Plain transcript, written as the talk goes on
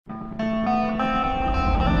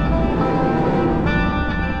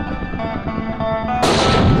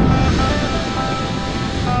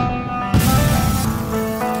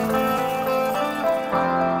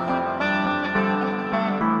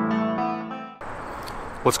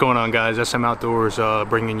What's going on, guys? SM Outdoors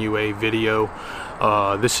bringing you a video.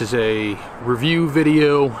 This is a review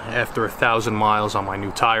video after 1,000 miles on my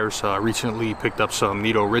new tires. I recently picked up some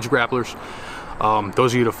Nitto Ridge Grapplers.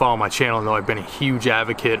 Those of you that follow my channel know I've been a huge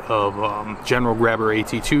advocate of General Grabber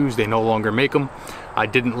AT2s. They no longer make them. I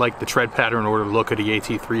didn't like the tread pattern or the look of the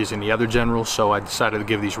AT3s and the other Generals, so I decided to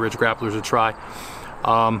give these Ridge Grapplers a try.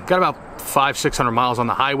 Got about 500-600 miles on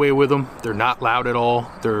the highway with them. They're not loud at all.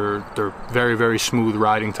 They're very, very smooth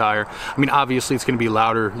riding tire. I mean, obviously it's going to be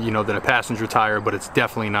louder, you know, than a passenger tire, but it's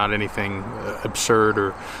definitely not anything absurd,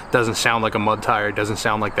 or doesn't sound like a mud tire. It doesn't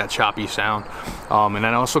sound like that choppy sound. And then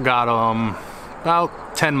I also got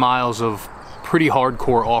about 10 miles of pretty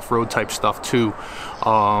hardcore off-road type stuff too.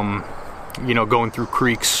 You know, going through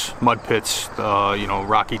creeks, mud pits, you know,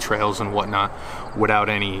 rocky trails and whatnot without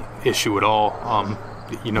any issue at all.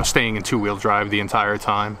 You know, staying in two-wheel drive the entire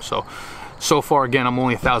time. So far, again, I'm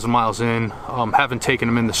only 1,000 miles in. Haven't taken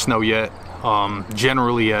them in the snow yet.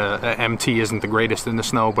 Generally, a MT isn't the greatest in the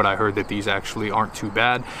snow, but I heard that these actually aren't too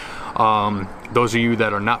bad. Those of you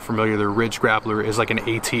that are not familiar, the Ridge Grappler is like an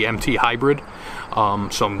AT-MT hybrid.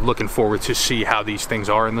 So I'm looking forward to see how these things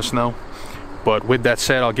are in the snow. But with that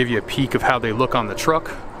said, I'll give you a peek of how they look on the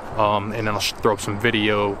truck, and then I'll throw up some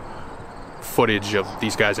video footage of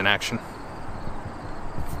these guys in action.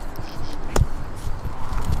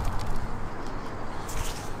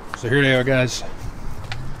 So here they are, guys.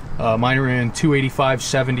 Mine are in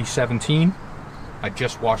 285/70/17. I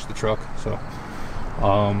just washed the truck, so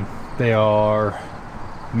they are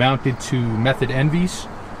mounted to Method Envies,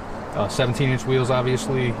 17-inch wheels,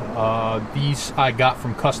 obviously. These I got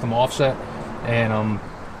from Custom Offset, and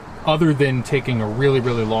other than taking a really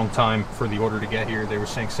long time for the order to get here, they were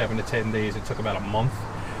saying 7 to 10 days. It took about a month.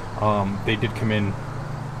 They did come in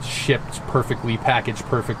shipped perfectly, packaged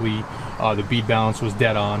perfectly. The bead balance was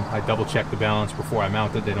dead on. I double checked the balance before I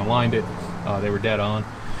mounted it and aligned it. They were dead on.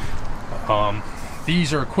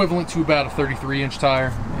 These are equivalent to about a 33-inch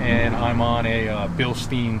tire, and I'm on a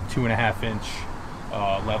Bilstein 2.5-inch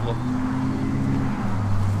leveler.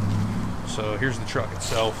 So here's the truck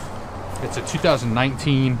itself. It's a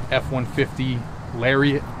 2019 F-150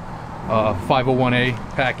 Lariat 501A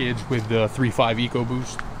package with the 3.5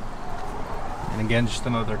 EcoBoost. And again, just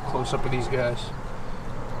another close-up of these guys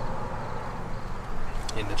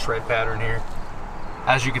in the tread pattern here.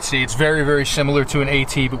 As you can see, it's very similar to an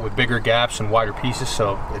AT, but with bigger gaps and wider pieces,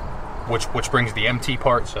 so which brings the MT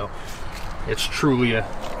part, so it's truly a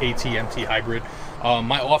AT-MT hybrid.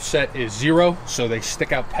 My offset is 0, so they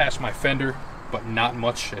stick out past my fender, but not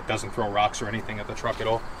much. It doesn't throw rocks or anything at the truck at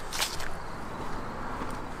all.